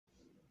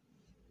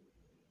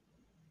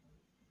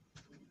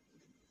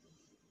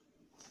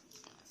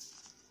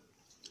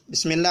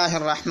بسم الله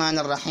الرحمن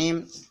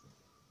الرحيم.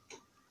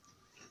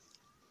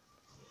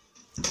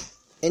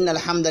 إن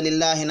الحمد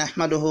لله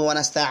نحمده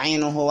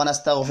ونستعينه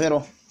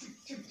ونستغفره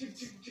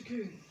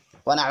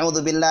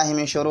ونعوذ بالله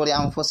من شرور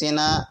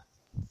أنفسنا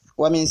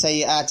ومن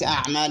سيئات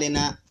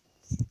أعمالنا.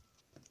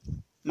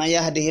 من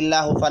يهده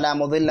الله فلا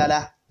مضل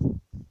له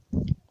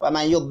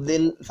ومن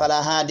يضلل فلا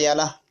هادي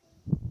له،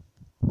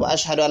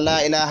 وأشهد أن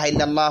لا إله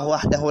إلا الله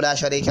وحده لا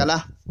شريك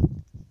له،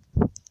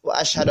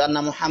 وأشهد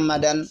أن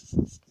محمدا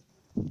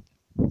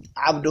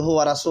عبده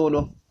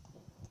ورسوله.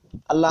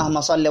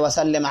 اللهم صل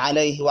وسلم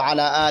عليه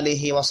وعلى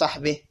آله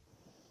وصحبه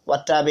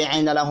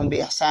والتابعين لهم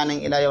بإحسان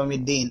إلى يوم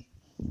الدين.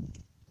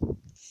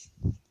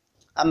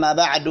 أما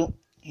بعد،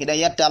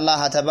 هداية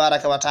الله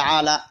تبارك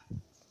وتعالى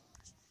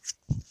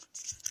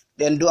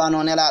den du'ano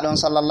nelaɗon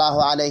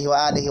sallallahu alayhi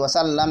wa alihi wa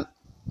sallam,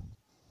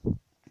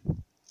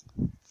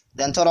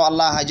 den toro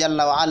Allah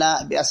jalla wa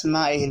ala bi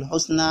asma'ihi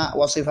al-husna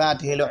wa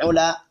sifatihi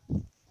al-ula,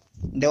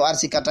 nde o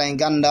arsikata e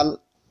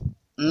gandal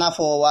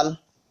nafowal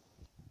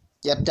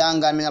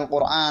yettangal min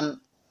al-Qur'an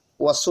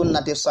wa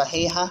sunnati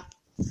sahiha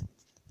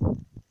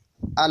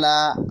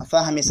ala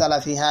fahmi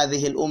salafi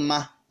hadhihi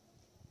al-umma.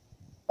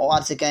 O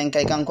arsika en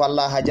kay kanko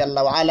Allah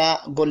jalla wa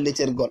ala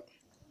gollitirgol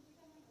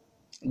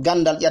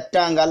gandal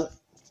yettangal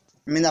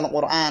min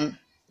al-Qur'an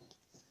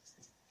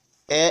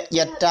e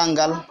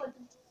yettangal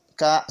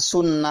ka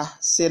sunna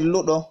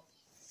selluɗo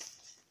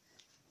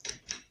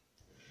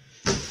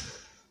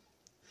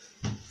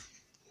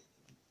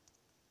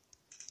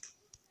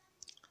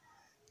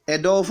e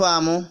dow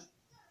faamu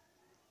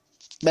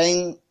ɓen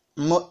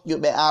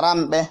moƴƴuɓe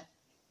aramɓe,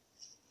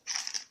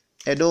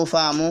 e dow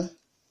faamu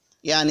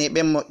yani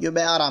ɓen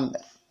moƴƴuɓe aramɓe.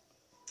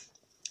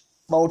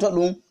 ɓawto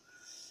ɗum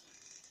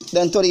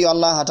ɗen tori yo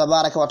Allah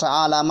tabaraka wa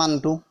ta'ala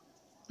mantu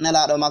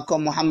nelaɗo makko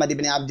Muhammad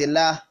ibn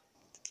Abdillah.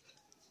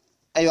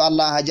 Ayo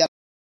Allah jalla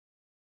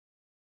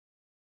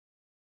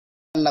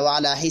wa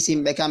ala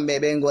hisimɓe kamɓe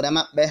ɓe ngure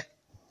maɓɓe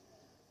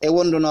e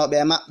wondunoɓe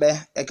maɓɓe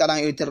e kalan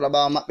iwtirɗo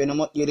ɓawo maɓɓe no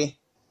moƴƴiri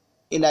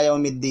ila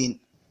yawmiddin.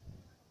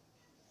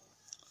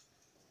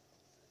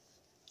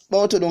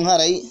 ɓowto ɗum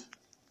haray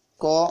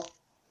ko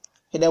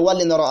hiɗe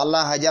wallinoro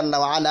Allah jalla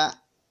wa ala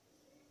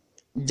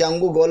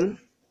jangugol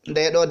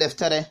nde ɗo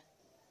deftere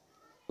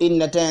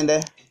innetende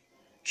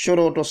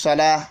Shurutu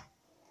Salât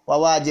wa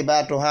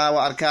wajibatuha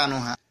wa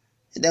arkanuha.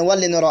 hiɗen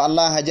wallinoro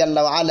Allah jalla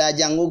wa ala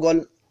jangugol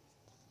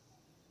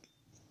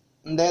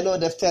nde ɗo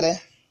deftere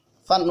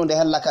fanɗude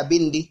hellaka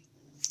bindi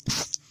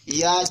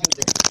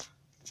yaajude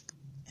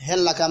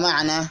hellaka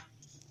ma'na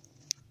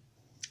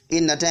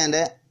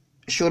innetende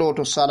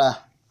Shurutu Salât.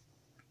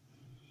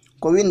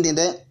 ko windi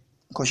nde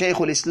ko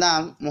Sheikhul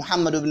Islam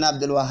Muhammad ibn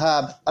Abdul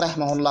Wahhab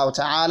rahimahullahu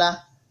ta'ala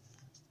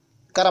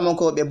karamo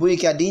ko ɓe buy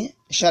kadi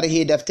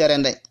sharhi deftere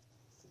nde.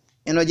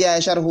 eno jeeya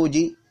e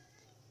sharhuji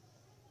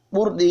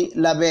ɓurɗi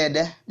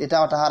labeede ɗi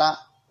tawata hara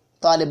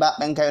taliba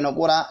ɓen kayno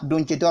ɓura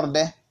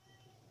duncitorde.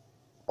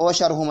 o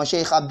sharhuma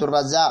Sheikh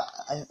Abdurrazzaq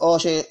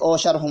o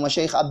sharhuma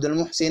Sheikh Abdul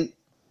Muhsin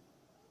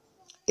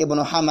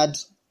ibnu Hamad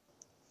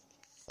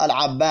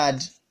al-Abbad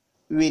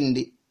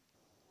windi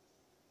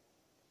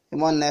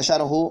imonne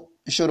sharhu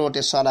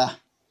Shuruti Salâh.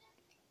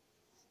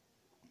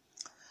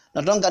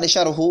 no ton kadi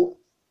sharhu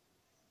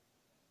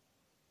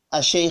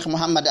al-Sheikh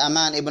Muhammad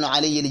Aman ibnu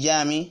Ali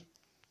al-Jami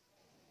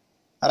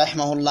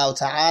rahimahullahu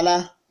ta'ala.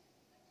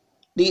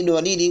 ɗiɗo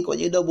ɗiɗi ko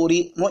ɗiɗo ɓuri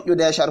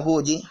moƴƴude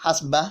sharhuji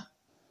hasba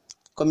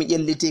komi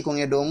ƴelliti kon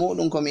e dow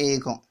muɗum komi yehi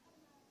kon.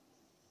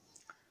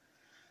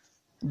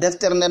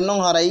 deftere nden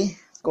non haray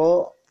ko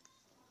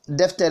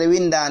deftere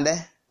windande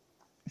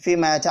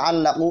fima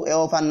yata'allaqu e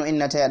o fannu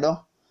inneteɗo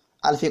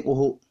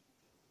al-fiqhu.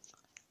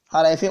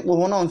 haray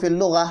fiqhu noon fi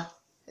lugha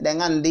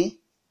ɗen andi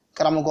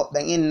karamo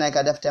goɓɓen inne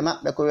ka defte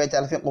maɓɓe ko wiyete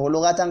al-fiqhu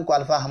lughatan ko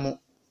al-fahmu.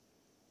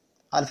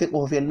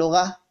 al-fiqhu fi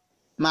lugha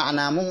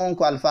ma'na mum on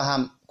ko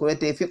al-faham, ko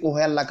wiyete fiqhu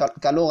hella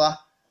ka lugha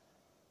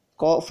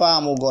ko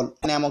faamugol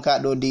nemo ka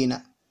ɗo dina.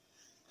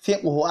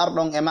 fiqhu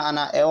arɗon e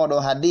ma'na e oɗo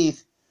hadith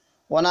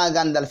wona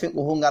gandal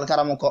fiqhu ngal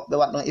karamo koɓɓe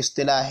waɗɗon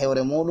istilah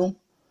hewre muɗum,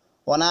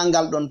 wona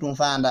ngal ɗon tum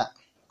fanda.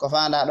 ko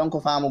fanda ɗon ko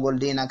faamugol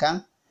dina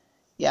kan,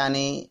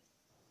 yani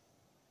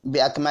bi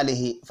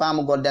akmalihi,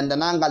 faamugol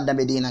dendanangal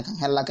dambe dina kan,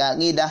 hella ka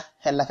aqida,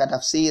 hella ka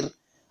tafsir.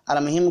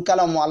 almuhim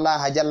kala mo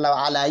Allah jalla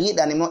wa ala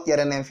yiɗani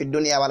moƴƴere nen fi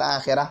dunya wal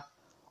akhirah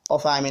o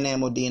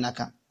faaminemo dina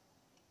kan.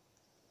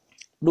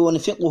 ɗum woni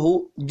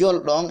fiqhu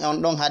jolɗon e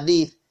on ɗon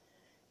hadith,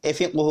 e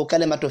fiqhu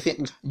kalimatu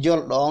fiqh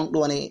jolɗo on ɗum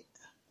woni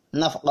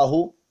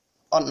nafqahu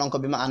on ɗon ko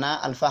bi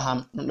ma'ana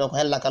alfaham, ɗum ɗo ko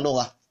hella ka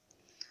lugha.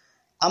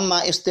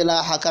 amma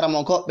istilaha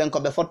karamo koɓɓen ko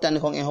ɓe fottani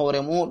kon e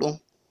hoore muɗum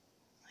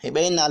heɓe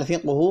inna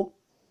alfiqhu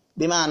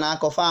bi ma'ana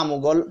ko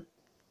faamugol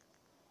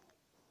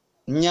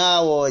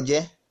ñaawoje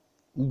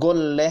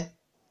golle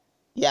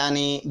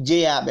yani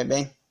jeyaɓe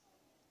ɓen,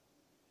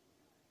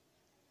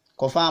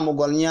 ko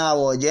faamugol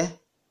ñaawoje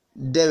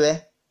dewe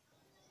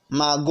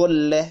ma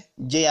golle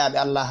jeyaɓe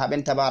Allah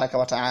ɓen tabaraka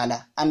wa ta'ala.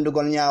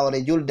 andugol ñaawore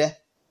julde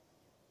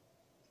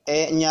e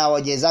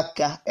ñaawoje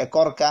zakka e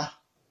korka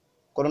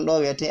ko ɗum ɗo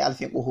wiyete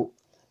alfiqhu.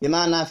 bi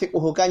mana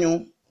fiqhu kañum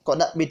ko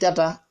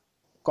ɗaɓɓitata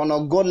kono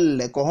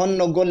golle ko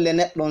honno golle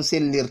neɗɗon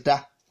sellirta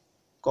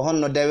ko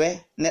honno dewe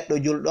neɗɗo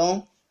julɗon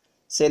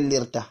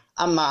sellirta.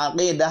 Amma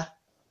aqida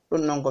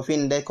ɗum non ko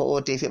finde ko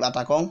oti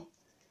fiɓata kon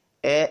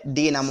e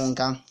diina mum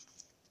kan.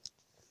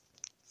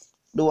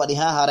 ɗum waɗi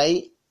ha haray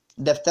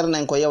deftere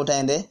nen ko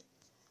yewtande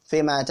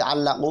fima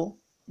yataallaqu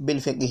bil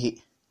fiqhi.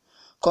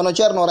 kono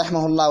ceerno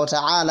rahimahullahu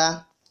ta'ala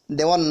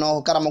nde wonno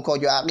karamo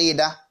kojo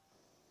aqida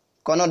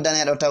ko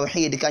noddaneɗo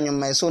tawhid kañum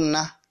may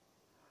sunna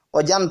o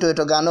jantoy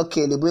to ga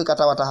nokkeli buy ka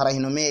tawata hara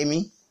hino memi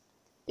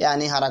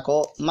yani hara ko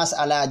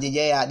mas'alaji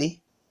jeyaɗi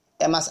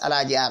e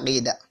mas'alaji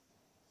aqida.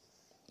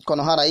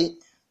 kono haray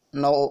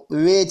no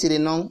wetiri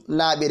non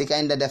laaɓiri ka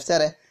inde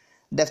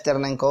deftere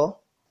nen ko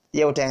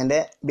yewtende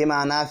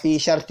bimana fi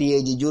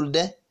shartiyeji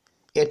julde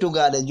e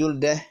tugaɗe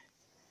julde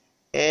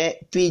e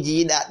piiji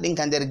yiɗa ɗin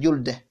ka nder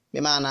julde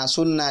bimana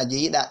sunnaji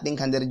yiɗa ɗin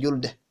ka nder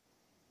julde.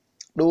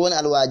 ɗum woni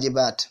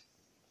alwajibat.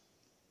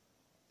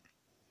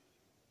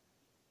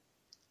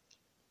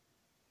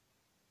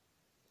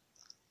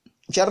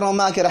 ceerno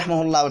maki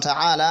rahimahullahu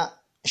ta'ala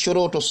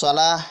shurutu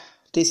salah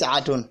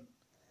 9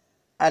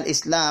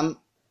 al-islam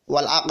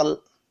wal-aql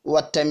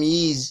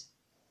wat-tamyiz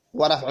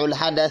wa raf'u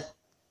al-hadath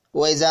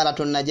wa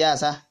izalatu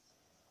an-najasa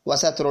wa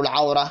satru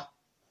al-awra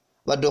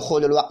wa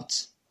dukhul al-waqt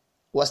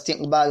wa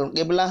istiqbalu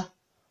al-qibla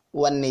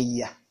wa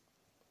an-niyya.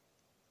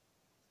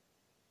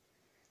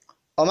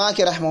 o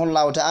maki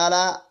rahimahullahu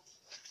ta'ala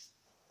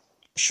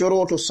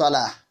shurutu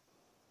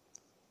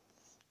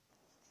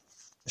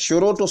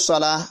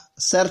salah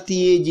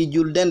sartiyeji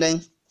julde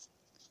nden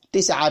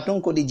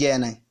 9 ko ɗi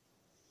jeenay.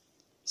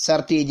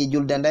 sartiyeji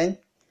julde nden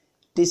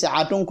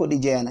 9 ko ɗi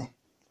jeenay.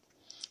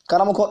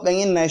 karamo ko ɓe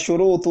inna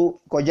shurutu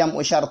ko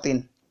jam'u shartin.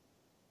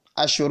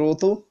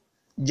 ashurutu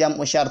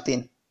jam'u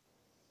shartin.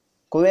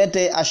 ko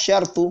wete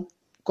ashartu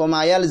ko ma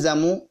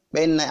yalzamu ɓe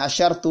inna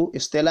ashartu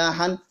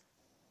istilahan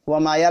wa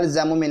ma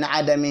yalzamu min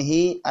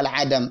adamihi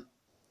al-adam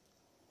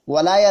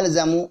wala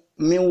yalzamu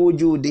min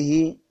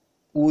wujudihi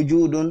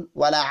wujudun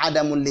wala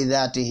adamun li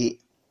dhatihi.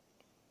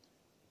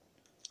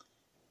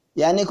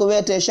 yani ko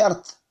wete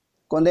shart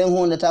ko nden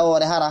hunde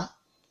tawore hara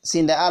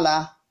sinde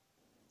ala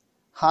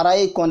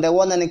haray ko nde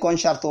wonani kon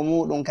sharto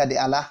muɗum kadi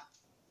ala.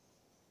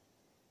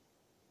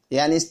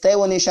 yani so tawi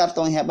woni shart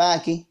on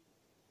heɓaki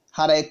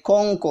haray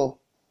konko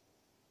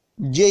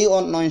jeyi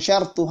on ɗon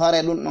shartu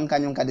haray ɗum ɗon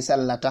kañum kadi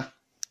sallata.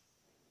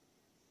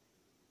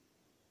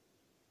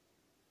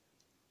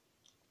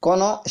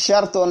 kono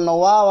shartu on no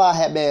wawa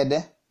heɓede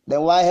ɗen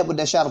wawi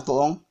heɓude shartu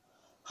on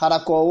hara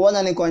ko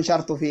wonani kon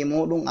shartu fi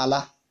muɗum ala.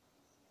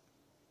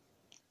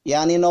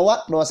 yani no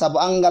waɗɗo sabu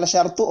angal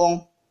shartu on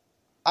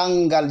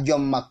angal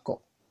jom makko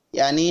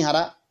yani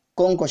hara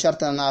konko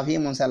shartana fi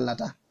mum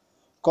sallata.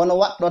 kono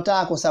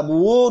waɗɗota ko sabu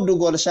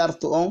wodugol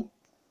shartu on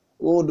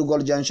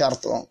wodugol jon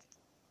shartu on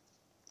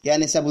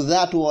yani sabu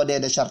zatu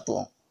wodede shartu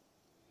on.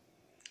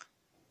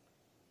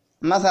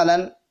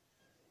 mathalan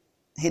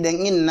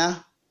hiɗen inna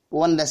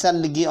wonde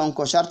salligi on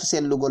ko shartu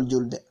sellugol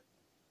julde.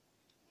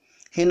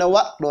 hino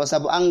waɗɗo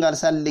sabu angal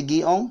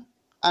salligi on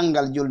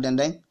angal julde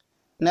nden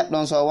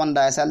neɗɗon so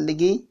wonda e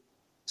salligi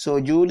so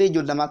juuli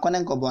julde makko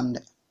nden ko bonde.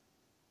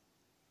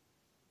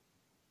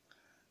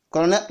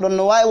 kono neɗɗon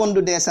no wawi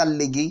wondude e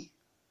salligi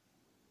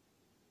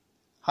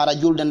hara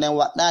julde nden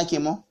waɗɗaki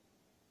mo.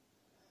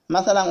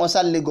 mathalan o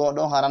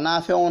salligoɗo hara na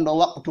fewndo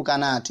waqtu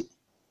kanati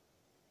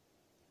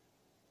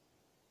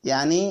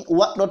yani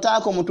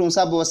waɗɗotako mo tum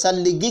sabu o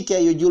salligike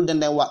yo julde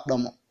nden waɗɗo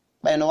mo.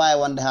 ɓayno wawi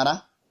wonde hara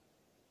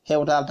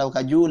hewtal taw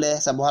ka juule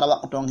sabu hara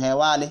waqtu on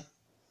hewali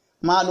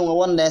ma ɗum o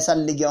wonda e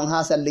salligi on ha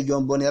salligi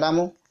on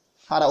boniramo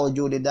hara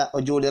o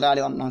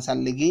juulirali on ɗon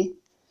salligi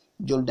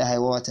julde hay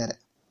wotere.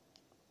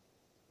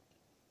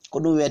 ko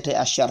ɗum wiyete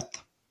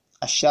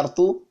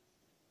ashartu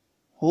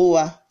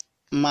huwa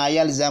ma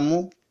yalzamu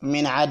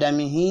min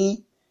adamihi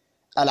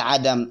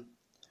al-adam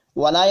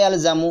wala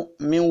yalzamu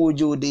min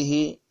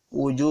wujudihi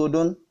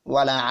wujudun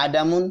wala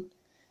adamun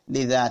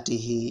li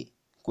dhatihi.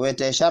 ko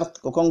wiyete shart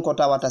ko konko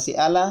tawata si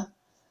ala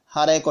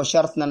haray ko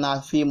shart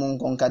nana fi mum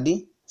kon kadi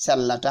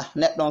sallata.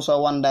 neɗɗon so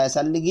wonda e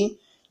salligi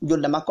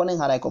julde makko nen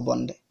haray ko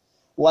bonde.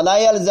 wala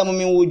yalzamu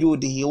min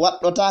wujudihi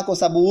waɗɗota ko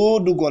sabu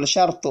wodugol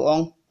shartu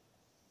on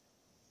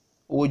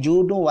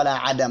wujudu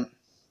wala adam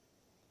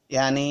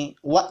yani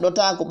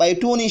waɗɗota ko ɓay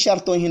tuni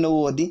sharton hino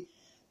wodi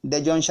de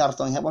jon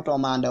sharton heɓoto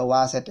ma nde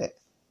wasete.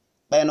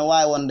 ɓayno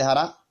wawi wonde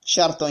hara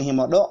sharton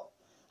himo ɗo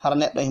hara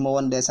neɗɗo himo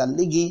wonde e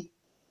salligi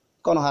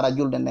kono hara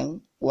julde nden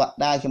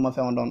waɗɗaki mo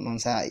fewndon ɗon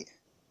sa'i.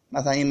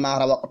 masalan imma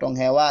hara waqton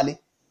hewali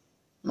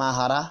ma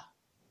hara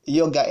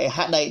yoga e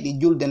haɗay ɗi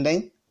julde nden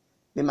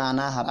ɓe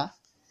mana hara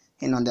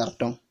hino nder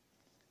ton.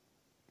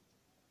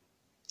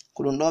 ko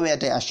ɗum ɗo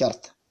wiyete a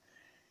shart.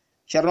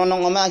 ceerno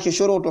noon o maki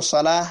shurutu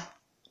salah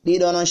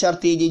ɗiɗo noon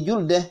shartiji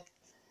julde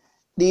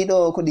ɗiɗo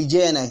ko ɗi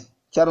jeenay.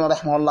 ceerno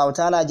rahimahullahu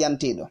taala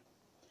jantiɗo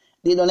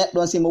ɗiɗo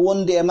neɗɗon simo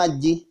wondi e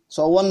majji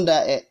so wonda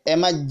e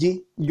majji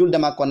julde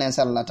makko nen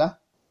sallata.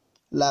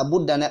 la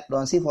budda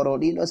neɗɗon siforo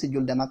ɗiɗo si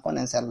julde makko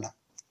nen salla.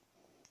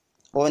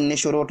 o wonni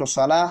shurutu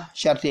salah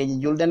shartiji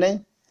julde nden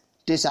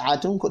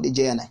 9 ko ɗi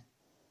jeenay.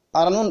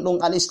 ara nun ɗum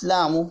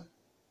al-islamu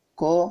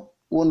ko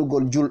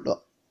wonugol julɗo.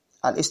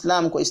 Al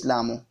islam ko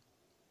islamu.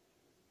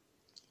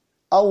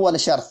 Awwal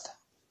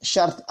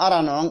shart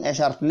arano on e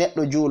shart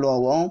neɗɗo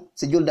juulowo on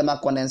si julde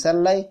makko nden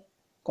sellay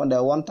ko nde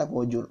wonta ko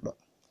julɗo.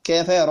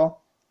 Kefeero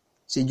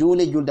si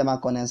juuli julde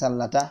makko nden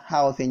sallata ha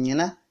o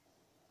feññina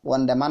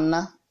wonde manna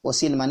o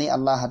silmani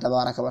Allah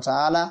tabaraka wa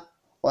ta'ala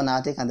o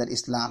naati ka nder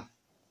islam.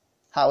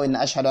 Ha o inna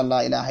ashhadu an la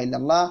ilaha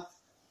illallah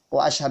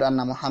wa ashhadu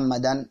anna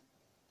muhammadan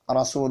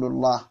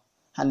rasulullah.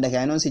 Hande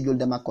kay non si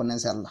julde makko nden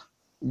sella.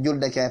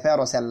 Julde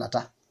kefeero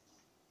sellata.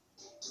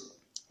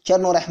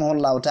 Ceerno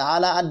rahimahullahu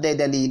ta'ala adde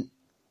dalil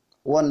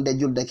wonde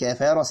julde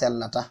kefeero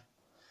sellata.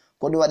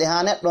 Ko ɗum waɗi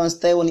ha neɗɗon so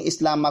tawi woni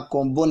islam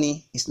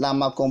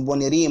makko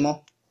boni rimo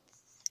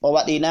o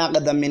waɗi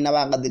naqidan min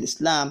nawaqidil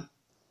islam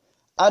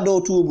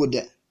ado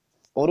tubude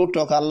o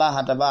rutto ka Allah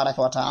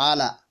tabaraka wa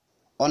ta'ala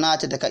o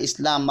naatete ka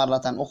islam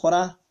marratan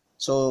ukhra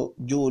so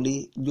juuli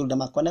julde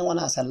makko nden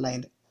wona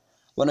sallayde.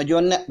 Wono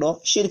jon neɗɗo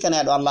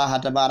shirkaneɗo Allah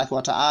tabaraka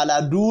wa ta'ala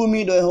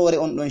duumiɗo e hoore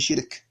on ɗon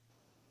shirk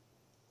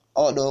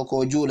oɗo ko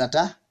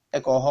juulata e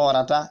ko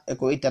horata e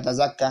ko ittata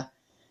zakka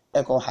e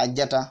ko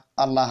hajjata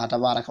Allah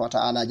tabaraka wa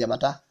ta'ala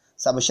jaɓata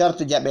sabu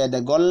shartu jaɓede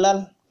gollal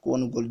ko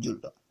wonugol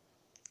julɗo.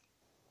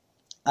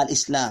 Al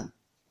islam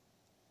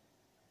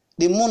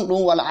ɗin mun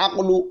ɗum wal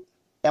aqlu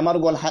e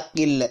margol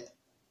haqqille.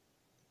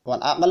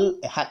 Wal aql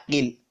e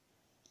haqqil.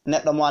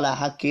 Neɗɗo mo wala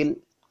haqqil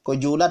ko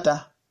juulata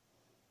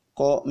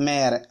ko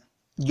mere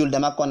julde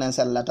makko nden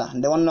sellata.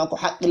 Nde wonno ko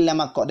haqqille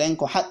makko ɗen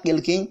ko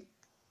haqqil kin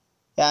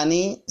yani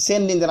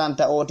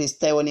sendidiranta oti so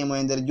tawi wonimo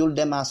e nder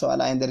julde ma so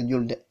ala e nder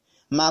julde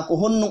ma ko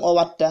honnum o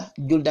watta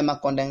julde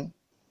makko nden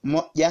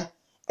moƴƴa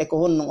e ko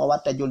honnum o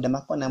watta julde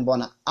makko nden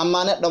bona. Amma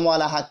neɗɗo mo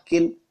wala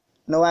hakkil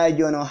no wawi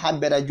joni o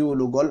habbira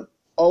juulugol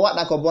o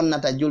waɗa ko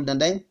bonnata julde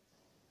nden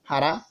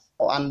hara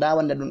o anda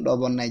wonde ɗum ɗo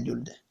bonnay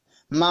julde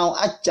ma o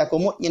acca ko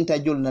moƴƴinta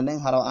julde nden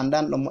hara o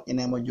andan ɗo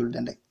moƴƴinemo julde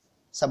nden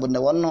sabu nde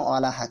wonno o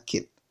wala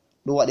hakkil.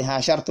 Ɗum waɗi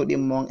ha shartu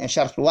ɗimmon e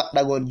shartu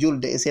waɗɗagol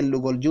julde e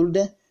sellugol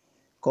julde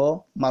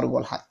ko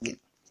marugol haqqil.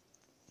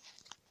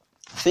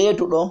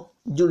 Feetuɗo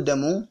julde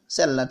mum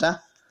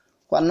sellata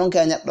ko annon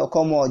kay neɗɗo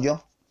komojo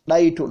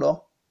ɗaytuɗo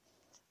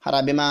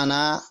hara bi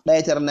mana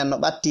ɗaytere nden no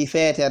ɓatti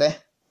feetere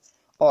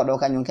oɗo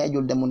kañum kay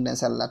julde mum nden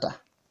sellata.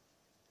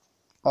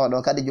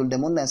 Oɗo kadi julde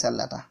mum nden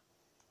sellata.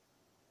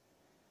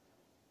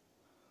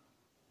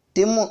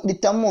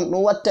 Ɗittan mum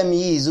ɗum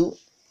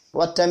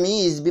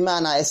wattamiyiz bi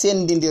mana e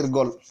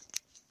sendidirgol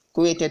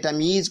ko wiyete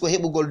tamyiz ko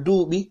heɓugol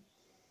duuɓi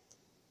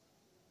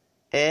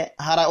e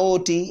hara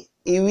oti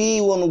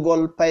iwi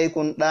wongol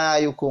paykun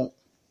ɗayukun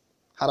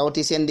hara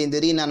oti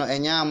sendidiri nano e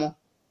ñaamo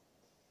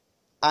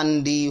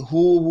andi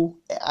huubu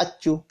e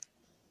accu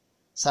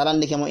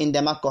sarandike mo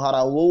inde makko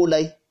hara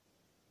wowlay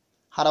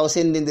hara o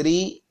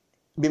sendidiri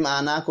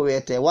bimana ko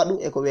wiyete waɗu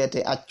e ko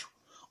wiyete accu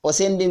o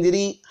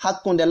sendidiri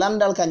hakkunde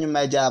landal kañum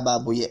may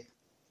jababuye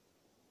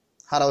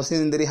hara o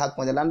sendidiri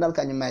hakkunde landal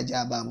kañum may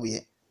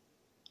jababuye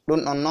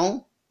ɗum ɗon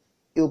noon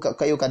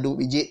yuka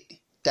duuɓi jeɗɗi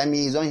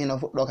tamison hino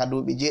fuɗɗo ka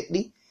duuɓi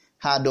jeɗɗi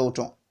ha dow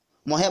ton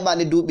mo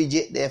heɓani duuɓi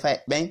jeɗɗi e fay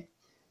ɓen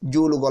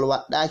juulugol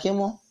waɗɗaki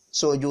mo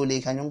so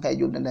juuli kañum kay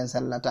julde nden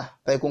sellata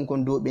fay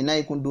kun duuɓi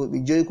nayi kun duuɓi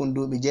joyi kun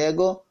duuɓi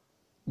jeego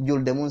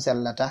julde mum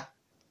sellata.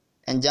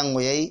 En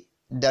jangoyey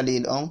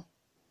dalil on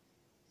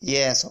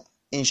yeeso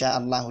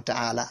inchallahu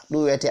ta'ala.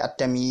 Ɗum wiyete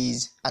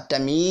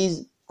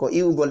attamyiz ko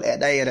iwgol e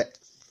ɗayre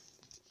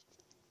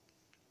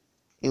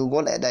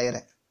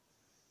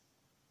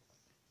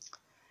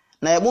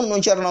naye ɓum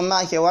ɗum ceerno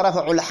maake wa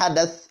rafa'ul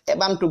hadath e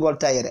ɓantugol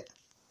tayre.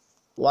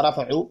 Wa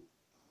rafa'u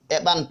e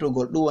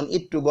ɓantugol ɗum won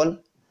ittugol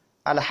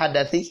al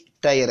hadathi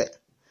tayre.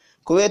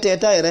 Ko wiyete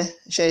tayre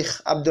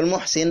Sheikh Abdul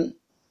Muhsin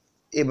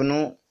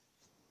ibnu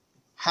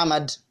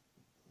Hamad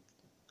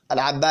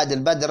al-Abbad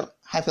al-Badr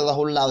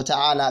hafidhahullahu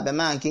ta'ala ɓe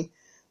maaki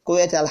ko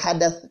wiyete al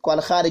hadath ko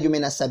al khariju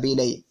min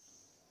as-sabilayn.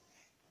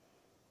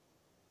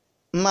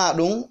 Ma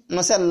ɗum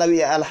no sella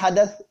wi'a al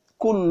hadath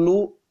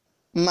kullu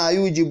ma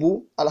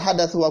yujibu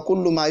alhadath wa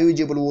kullu ma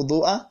yujibu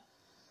alwudu'a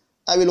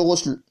aw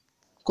alghusl.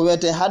 Ko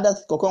wiyete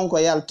hadath ko konko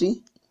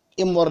yalti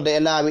immorde e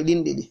laawi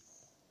ɗin ɗiɗi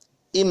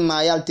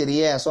imma yaltiri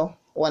yeeso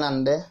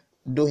wonande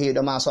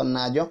duhiɗo ma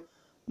sonnajo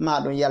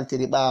ma ɗum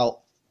yaltiri ɓaawo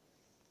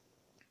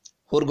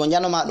hurgo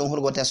jano ma ɗum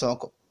hurgo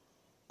tesoko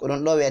ko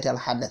ɗum ɗo wiyete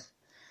alhadath.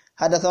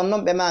 Hadath on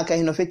non ɓe maka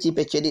hino fecci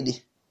pecce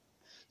ɗiɗi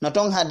no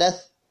ton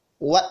hadath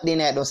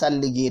waɗɗineɗo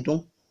salligi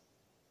tum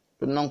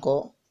ɗum non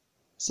ko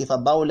sifa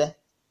bawle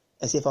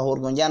e sifa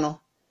hurgo jano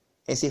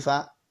e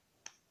sifa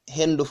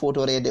hendu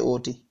futorede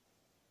oti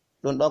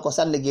ɗum ɗo ko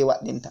salligi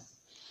waɗɗinta.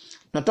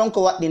 No ton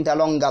ko waɗɗinta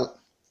longal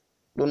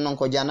ɗum non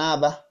ko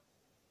janaba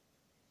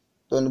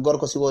ɗon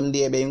gorko si wondi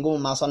e ɓey ngumu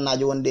ma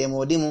sonnajo wondi e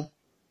modi mum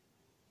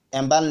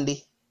e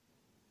mbandi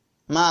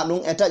ma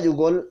ɗum e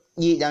taƴugol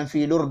ƴiƴam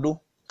filurdu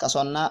ka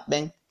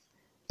sonnaɓen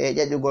e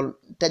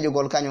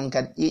taƴugol kañum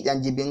kadi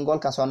ƴiƴam jibingol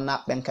ka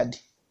sonnaɓen kadi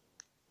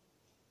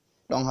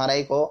ɗon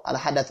haray ko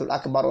alhadathul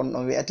akbar on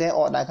ɗon wiyete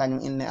oɗa kañum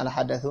inne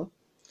alhadathu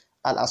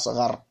al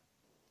asghar.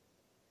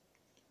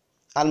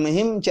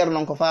 Almuhim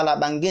ceernon ko faala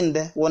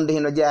ɓanginde wonde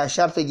hino jeeya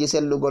chartiji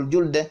sellugol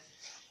julde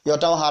yo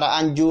taw hara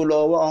an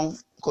juulowo on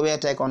ko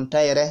wiyete kon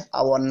tayre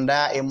a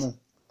wonda e mum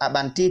a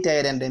ɓanti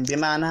tayre nden bi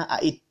mana a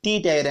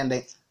itti tayre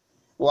nden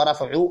wa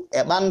raf'u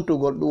e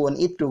ɓantugol ɗum woni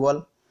ittugol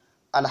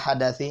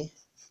alhadathi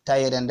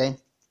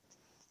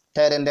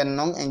tayre nden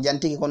noon en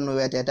jantiki kon no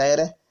wiyete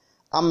tayre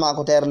amma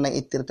ko tayre nden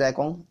ittirte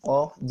kon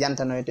o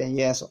jantanoyten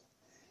yeeso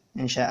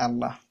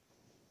inchallah.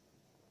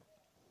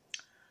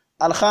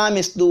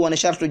 Alhamis ɗum woni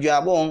shartu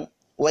jaabo on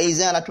wa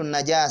izalatu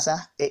najasa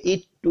e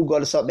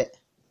ittugol soɓe,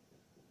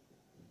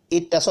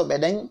 itta soɓe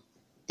ɗen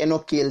e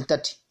nokkiyel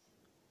tati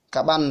ka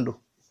ɓandu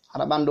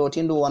hara ɓandu o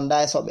tindu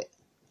wonda e soɓe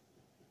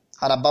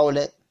hara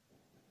bawle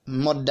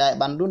modda e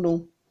ɓandu ndun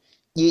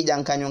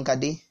ƴiiƴan kañum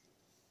kadi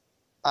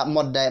a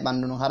modda e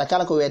ɓandu ndun hara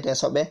kala ko wiyete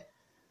soɓe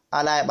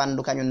ala e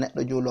ɓandu kañum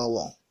neɗɗo juulowo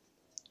on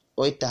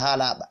o itta ha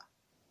laaɓa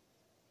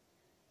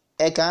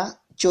e ka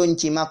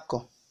coñci makko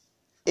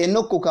e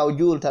nokku kaw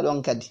juulta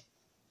ɗon kadi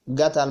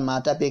gatal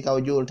ma tapi kaw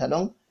juulta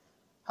ɗon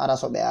hara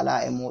soɓe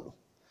ala e muɗum.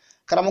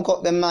 Karamo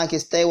koɓɓe maki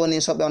so tawi woni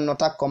soɓe on no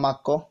takko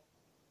makko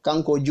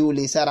kanko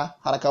juuli sara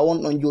hara ka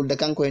wonɗon julde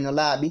kanko eno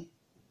laaɓi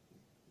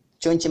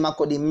coñci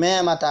makko ɗi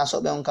memata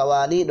soɓe on ka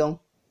waali ɗon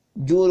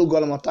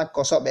juulgol mo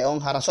takko soɓe on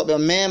hara soɓe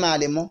on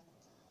memali mo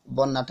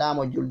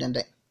bonnatamo julde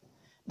nde.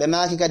 Ɓe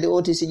maki kadi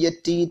oti si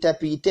ƴetti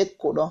tapi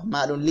tekkuɗo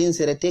ma ɗum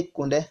linsere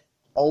tekkunde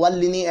o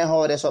wallini e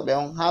hoore soɓe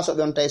on ha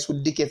soɓe on tawi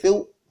suddike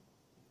few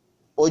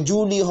o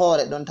juuli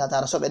hoore ɗon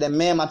tatara soɓe ɗen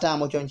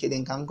mematamo coñci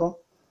ɗin kanko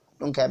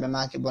ɗum kay ɓe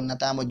maki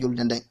bonnatamo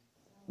julde nden.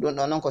 Ɗum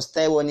ɗo noon ko so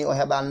tawi woni o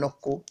heɓa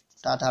nokku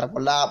tatara ko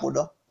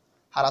laaɓuɗo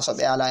hara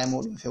soɓe ala e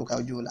muɗum few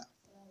kaw juula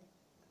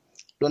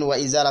ɗon wa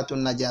izalatu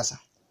najasa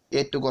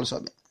yettugol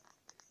soɓe.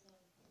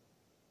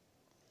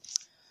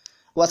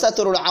 Wa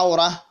satrul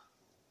awra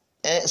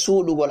e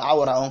suuɗugol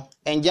awra on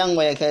en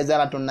jangoye ka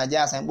izalatu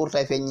najasa en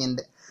ɓurta e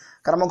feññinde.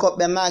 Karamo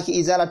koɓɓe maki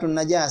izalatu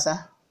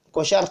najasa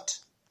ko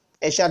shart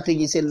e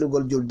shartiji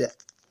sellugol julde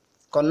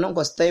kono noon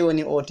ko so tawi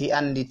woni oti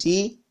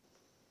anditi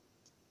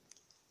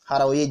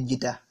hara o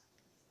yejjita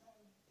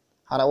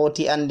hara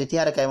oti anditi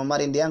hara kay mo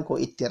mari ndiyan ko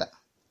ittira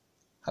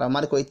hara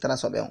mari ko ittira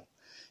soɓe on.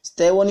 So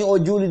tawi woni o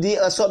juulidi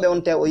soɓe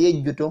on tawi o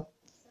yejjuto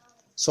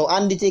so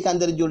anditi ka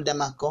nder julde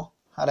makko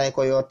haray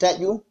ko yo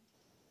taƴu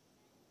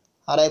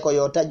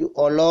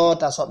o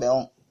loota soɓe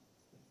on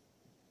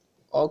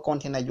o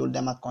kontina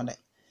julde makko nde.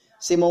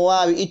 Simo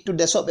wawi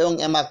ittude soɓe on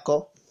e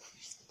makko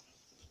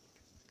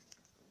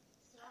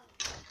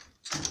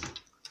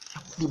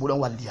ɗiɓuɗon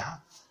waldi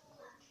yaha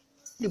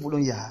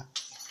ɗiɓuɗon yaha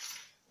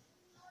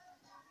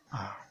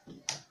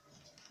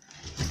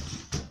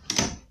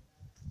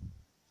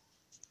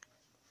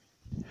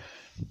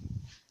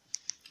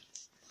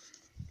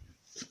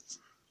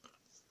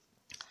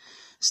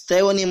so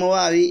tawi woni mo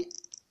wawi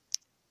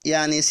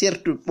yani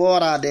surtout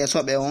ɓorade e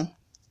soɓe on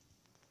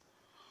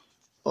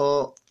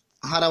o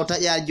hara o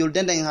taƴa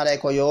julde nden haray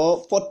ko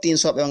yo pottin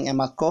soɓe on e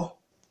makko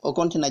o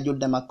kontina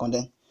julde makko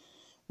nden.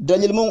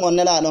 Dalil mum on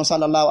nelaɗon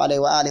sallallahu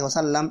alayhi wa alihi wa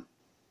sallam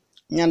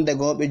ñande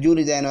goo ɓe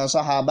juulideno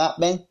sahaba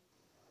ɓen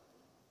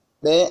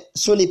ɓe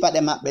soli paɗe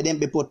maɓɓe ɗen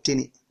ɓe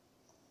pottini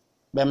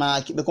ɓe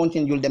maaki ɓe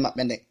kontini julde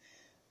maɓɓe nden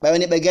ɓe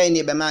woni ɓe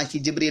gayni ɓe maaki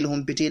Jibril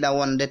humpitiɗa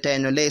wonde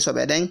tayno ley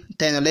soɓe ɗen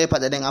tayno ley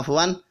paɗe ɗen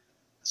afwan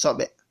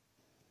soɓe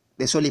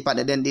ɓe soli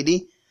paɗe ɗen ɗiɗi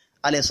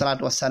alayhi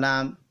salatu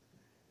wassalam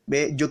ɓe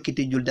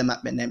jokkiti julde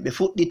maɓɓe nden ɓe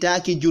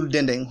fuɗɗitaki julde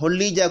nden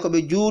hollija ko ɓe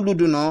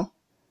juuluduno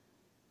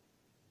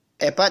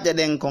e paɗe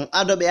ɗen kon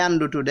adoɓe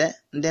andutude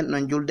nden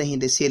ɗon julde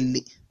hinde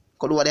selli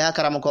ko ɗum waɗi ha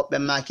karama koɓɓe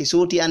maki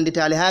suuti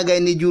anditali ha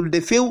gayni julde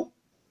few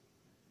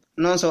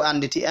non so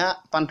anditi a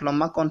pantalon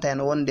makko on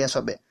tawno wondi e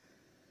soɓe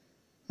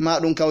ma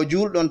ɗum kaw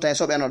juulɗon tawi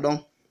soɓe no ɗon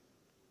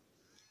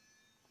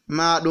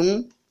ma ɗum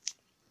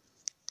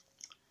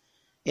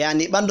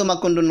yani ɓandu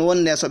makko ndun no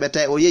wondi e soɓe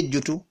tawi o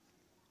yejjutu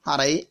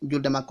haray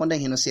julde makko nden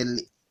hino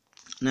selli.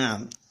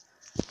 Naam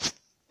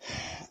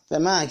ɓe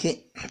maki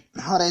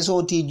haray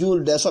sowti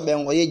julde soɓe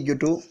on o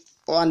yejjutu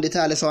o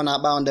anditali sowna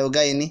ɓawo nde o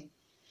gayni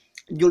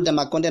julde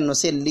makko nden no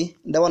selli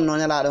nde wonno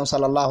nelaɗon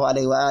sallallahu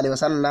alayhi wa alihi wa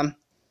sallam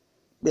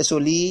ɓe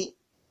soli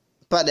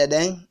paɗe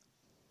ɗen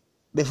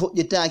ɓe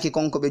fuɗɗitaki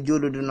konko ɓe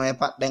juuluduno e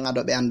paɗɗen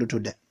aɗo ɓe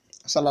andutude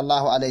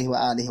sallallahu alayhi wa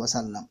alihi wa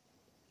sallam.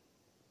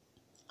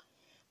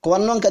 Ko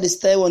wannon kadi so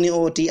tawi woni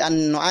oti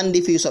no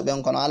andi fi soɓe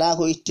on kono ala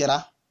ko ittira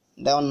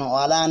nde wonno o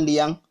ala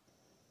ndiyan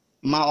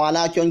ma o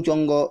ala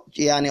concongo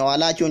yani o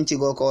ala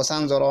concigo ko o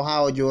sanzoro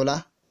ha o juula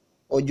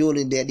o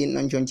juulide e ɗin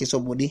ɗon conci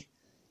soɓuɗi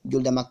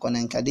julde makko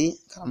nen kadi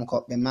karamo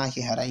koɓɓe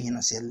maki haray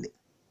hino selli.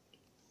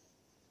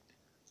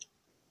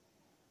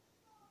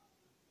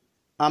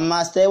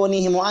 Amma so tawi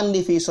woni himo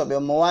andi fi soɓe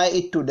on mo wawi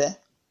ittude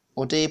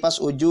o tawi pas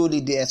o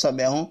juulidi e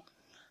soɓe on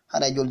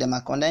haɗa julde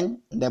makko nden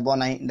nde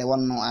bonay nde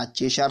wonno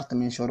acci charte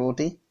min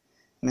shuruti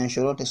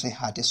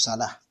sihhati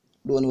salah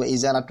ɗum woni wa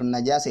izalatu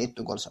najasa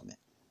ittugol soɓe.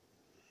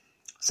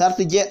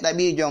 Sarti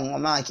jeɗɗaɓijon o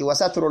maki wa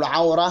satrul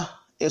awra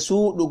e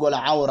suuɗugol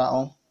awra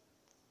on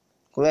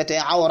ko wiyete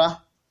awra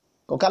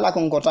ko kala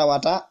kon ko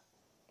tawata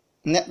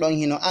neɗɗon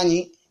hino anyi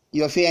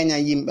yo feeña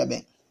yimɓe ɓe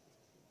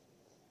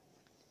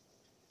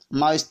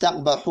ma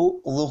yustaqbahu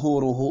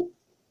dhuhuruhu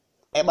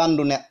e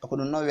ɓandu neɗɗo ko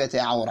ɗum noon wiyete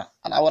awra.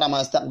 Al awra ma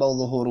yastaqbahu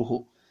dhuhuruhu,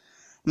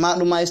 ma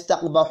ɗum ma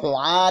yastaqbahu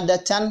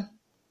aadatan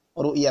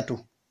ru'yatu,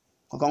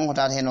 ko konko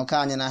tata heno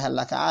kañana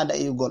hella ka aada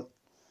iugol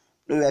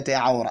ɗum wiyete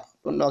awra.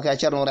 ɗum ɗo ka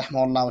ceerno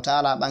rahimahullahu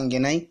taala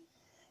ɓanginayi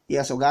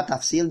yeeso ga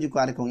tafsil ji ko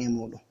ari kon e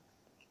muɗum.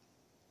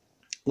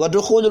 wa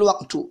dukhulul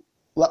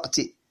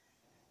waqti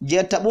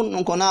jetta ɓum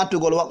ɗum ko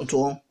natugol waqtu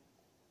on,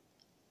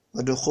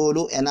 wa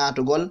dukhulu e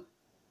natugol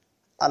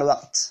al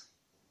waqt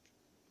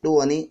ɗum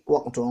woni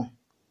waqtu on.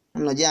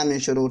 ɗum no jeeya min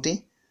shuruti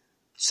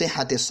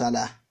sihhati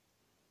salah.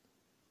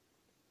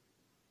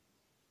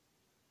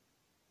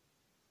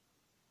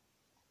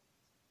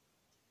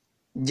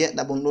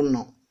 jeɗɗa ɓum ɗum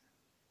no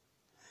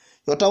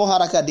yo taw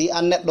hara kadi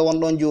an neɗɗo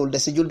wonɗon julde,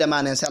 si julde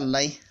manen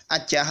sallay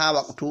acca ha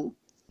waqtu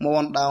mo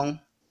wonɗa on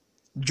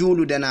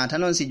juulude naata,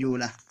 noon si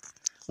juula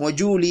mo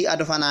juuli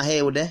ado fana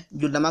hewde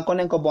julde makko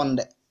nden ko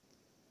bonde.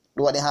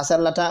 ɗum waɗi ha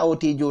sallata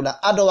oti juula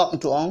ado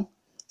waqtu on,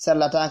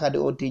 sallata kadi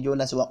oti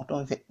juula si waqtu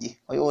on feƴƴi.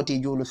 o oti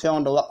juulu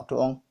fewndo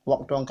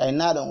waqtu on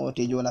kaynaɗon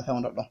oti juula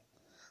fewndo ɗon.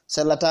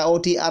 sallata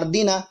oti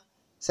ardina,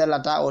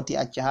 sallata oti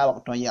acca ha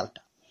waqtu on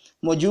yalta.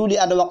 mo juuli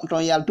ado waqtu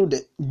on yaltude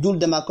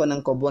julde makko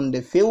nen ko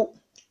bonde few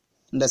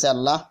nde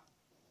salla.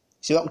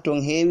 si waqtu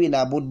on heewi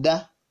labudda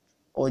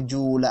o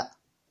juula,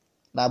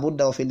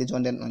 labudda o fillito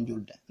nden ɗon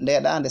julde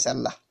ndeɗa nde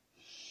salla.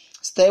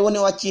 so tawi woni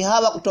o wacci ha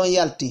waqtu on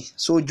yalti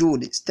so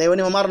juuli, so tawi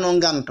woni mo marno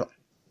nganto,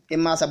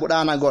 imma sabu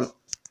ɗanagol,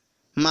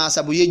 ma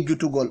sabu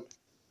yejjutugol,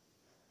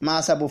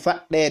 ma sabu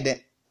faɗɗede,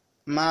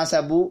 ma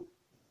sabu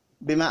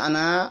bi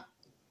ma'ana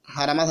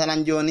hara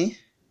masalan joni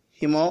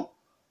himo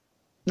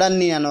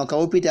ɗanniyano ka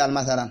woppite al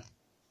masalan,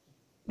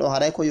 ɗo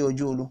haray ko yo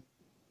juulu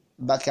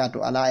bakatu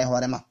ala e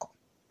hoore makko.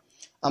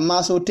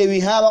 amma so tewi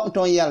ha waqtu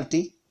on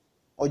yalti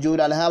o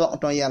juulal ha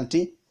waqtu on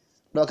yalti,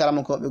 ɗo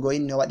karama ko ɓe go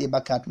inni o waɗi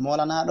bakatu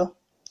molanaɗo,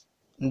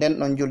 nden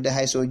ɗon julde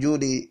hay so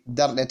juuli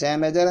darɗe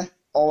temedere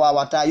o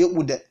wawata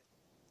yoɓude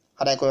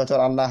haɗay ko yotor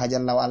Allah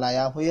jalla wa ala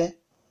yahuye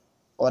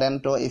o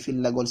rento e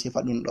fillagol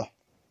sifa ɗum ɗo.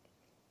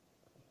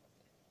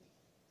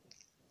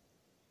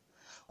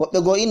 woɓɓe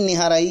go inni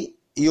haray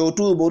yo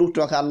tuubo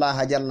rutto ka Allah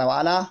jalla wa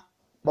ala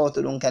ɓawto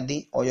ɗum kadi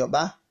o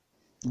yoɓa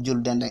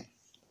julde nden.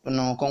 ɗum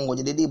noon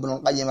kongoje ɗiɗi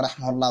Ibnul Qayyim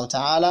rahimahullahu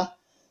taala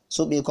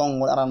suɓi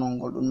kongol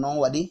aranolngol. ɗum noon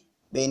waɗi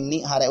ɓe inni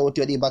haray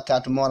oti waɗi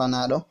bakkatu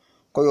molanaɗo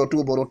ko yo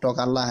tuubo rutto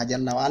ka Allah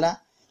jalla wa ala,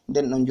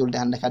 nden ɗon julde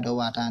hande kadi o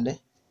watande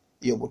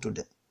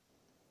yoɓutude.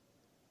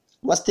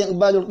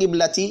 wastinqbalul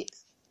qiblati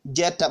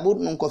jetta ɓur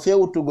ɗum ko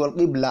fewtugol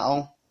qibla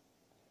on,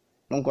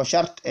 ɗum ko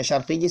shart e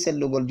shartiji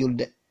sellugol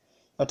julde.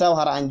 o taw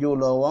hara an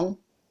juulowon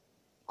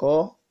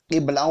ko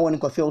qibla on woni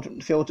ko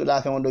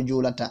fewtuɗa fewdo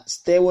juulata.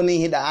 ste woni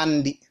hiɗa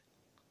andi,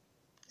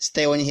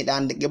 ste woni hiɗa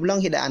andi qibla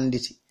on hiɗa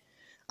anditi.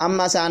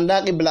 amma sa anda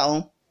qibla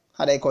on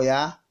haɗay ko ya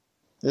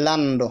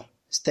lando,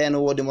 ste no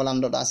wodi mo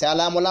landoɗa. si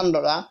ala mo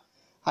landoɗa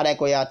haɗay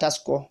ko ya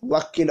tasko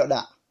wakkiloɗa.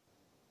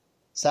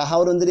 sa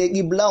hawrodiri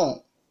qibla on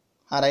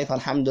haray fa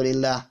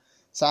alhamdulillah,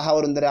 sa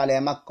hawrodiri ala e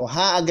makko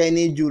ha a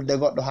gayni julde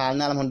goɗɗo ha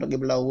nalama honto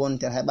qibla o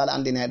wontere hay ɓala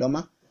andineɗoma,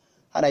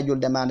 haɗay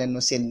julde ma nden no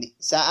selli.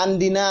 sa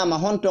andinama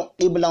honto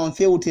qibla on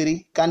fewtiri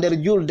ka nder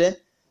julde,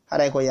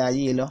 haɗay ko ya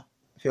yiilo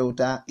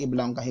fewta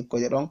qibla on ka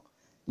hikkoje ɗon,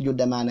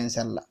 julde ma nden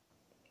sella.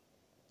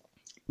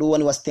 ɗum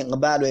woni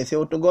wastinqbalu e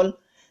fewtugol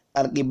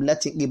al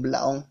qiblati qibla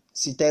on.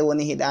 si tawi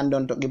woni hiɗa andi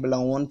on to qibla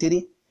on wontiri,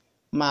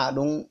 ma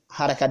ɗum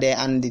harakade e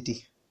anditi.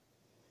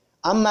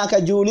 amma ka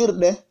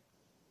juulirɗe,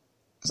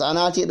 so a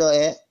naatiɗo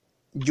e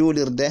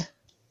juulirde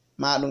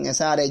ma ɗum e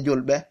saare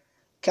julɓe,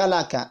 kala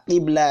ka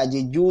qiblaji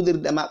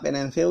juulirde maɓɓe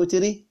nen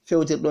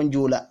fewtirɗon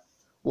juula.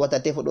 wata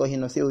tefu ɗo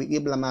hino fewi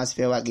qibla ma si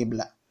fewa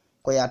qibla,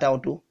 ko ya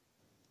tawtu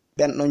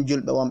ɓen ɗon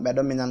julɓe wonɓe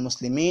ɗon minal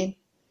muslimin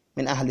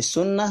min ahli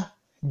sunna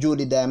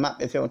juulida e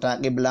maɓɓe fewta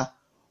qibla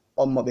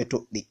on mo ɓe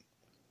tuɗɗi.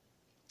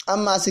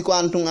 amma si ko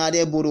an tun aɗi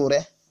e burure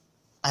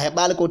a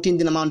heɓali ko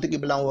tindina ma on to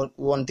qibla on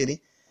wontiri,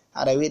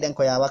 haɗa wiɗen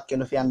ko ya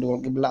wakkilo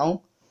fiyandugol qibla on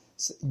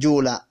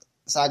juula.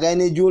 sa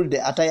gayni julde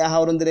a tawi a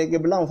hawrodiri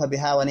qibla on fa bi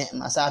ha wa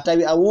ni'ma. sa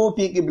tawi a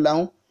woopi qibla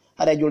on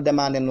haɗa julde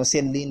ma nden no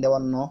selli, nde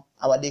wonno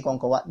a waɗi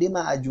konko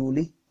waɗɗima a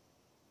juuli.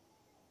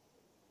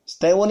 so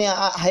tawi woni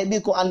a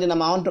heɓi ko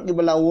andinama on to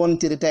qibla on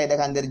wontiri tawiɗe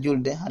ka nder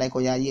julde, haɗay ko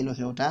ya yiino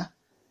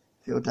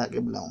fewta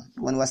qibla on.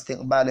 ɗum woni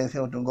wastinqbalu e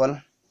fewtugol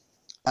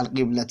al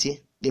qiblati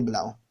qibla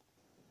on.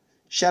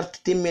 shart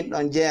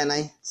timminɗon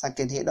jeenayi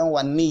sakkitiɗon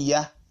wan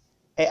niyya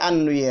e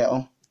annuye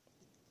on.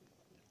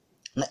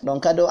 neɗɗon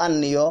kadi o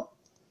anniyo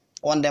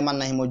wonde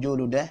manna himo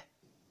juulude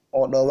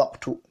oɗo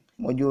waqtu,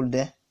 mo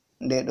julde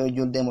nde ɗo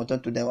julde mo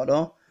tottude oɗo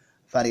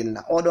farilla.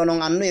 oɗo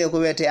noon annuye ko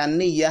wiyete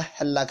anniya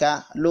hella ka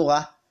lugha,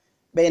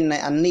 ɓeyna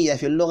anniya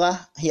fi lugha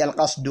hiya al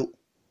qasdu,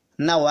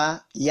 nawa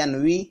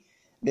yanwi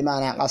bi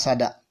mana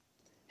qasada.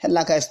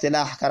 hella ka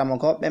istilah karama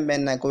ko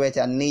ɓenna ko wiyete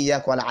anniya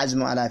ko al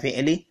azmu ala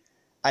fi'li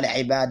al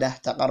ibada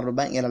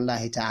taqarruban ila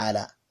Allah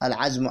ta'ala. al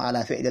azmu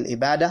ala fi'li al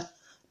ibada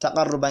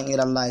taqarruban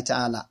ila Allah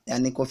ta'ala,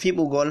 yani ko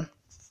fiɓugol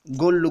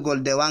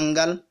gollugol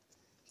dewangal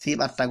fi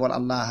ɓattagol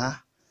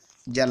Allah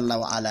jalla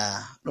wa ala.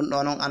 ɗum ɗo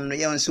noon annu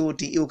ƴewn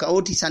suuti iw ka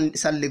oti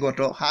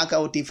salligoto ha ka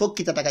oti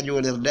fokkitata ka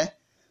juulirde,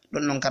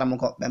 ɗum non karamo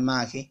koɓɓe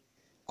maaki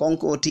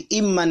konko oti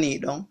immani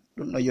ɗon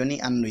ɗum ɗo yoni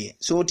annuye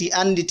so ti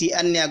anditi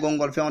anni a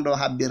gongol fewndo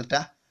habbirta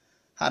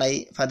haray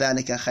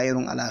fadhalika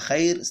khayrun ala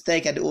khayr so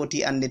tawi kadi oti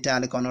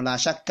anditali kono la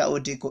shakka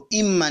oti ko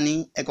immani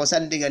e ko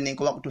saldigani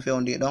ko waktu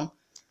fewndi ɗon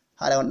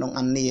haray on ɗon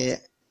anniye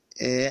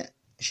e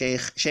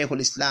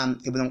cheikhul islam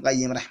ibnul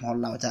qayyim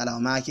rahimahullahu taala o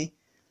maaki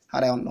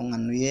haray on ɗon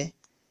annuye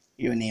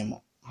yonimo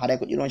haray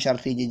ko ɗiɗon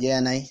shartiji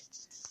jeenayi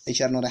e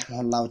ceerno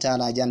rahimahullahu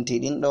taala janti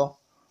ɗin ɗo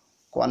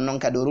ko annon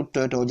kadi o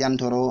ruttoyto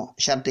jantoro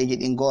shartiji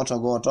ɗin goto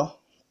goto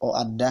o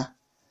adda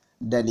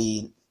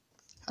dalil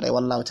haray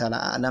wallahu taala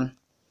a'lam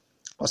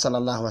wa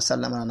sallallahu wa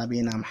sallam ala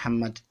nabiyina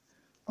muhammad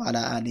wa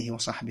ala alihi wa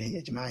sahbihi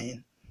ajma'in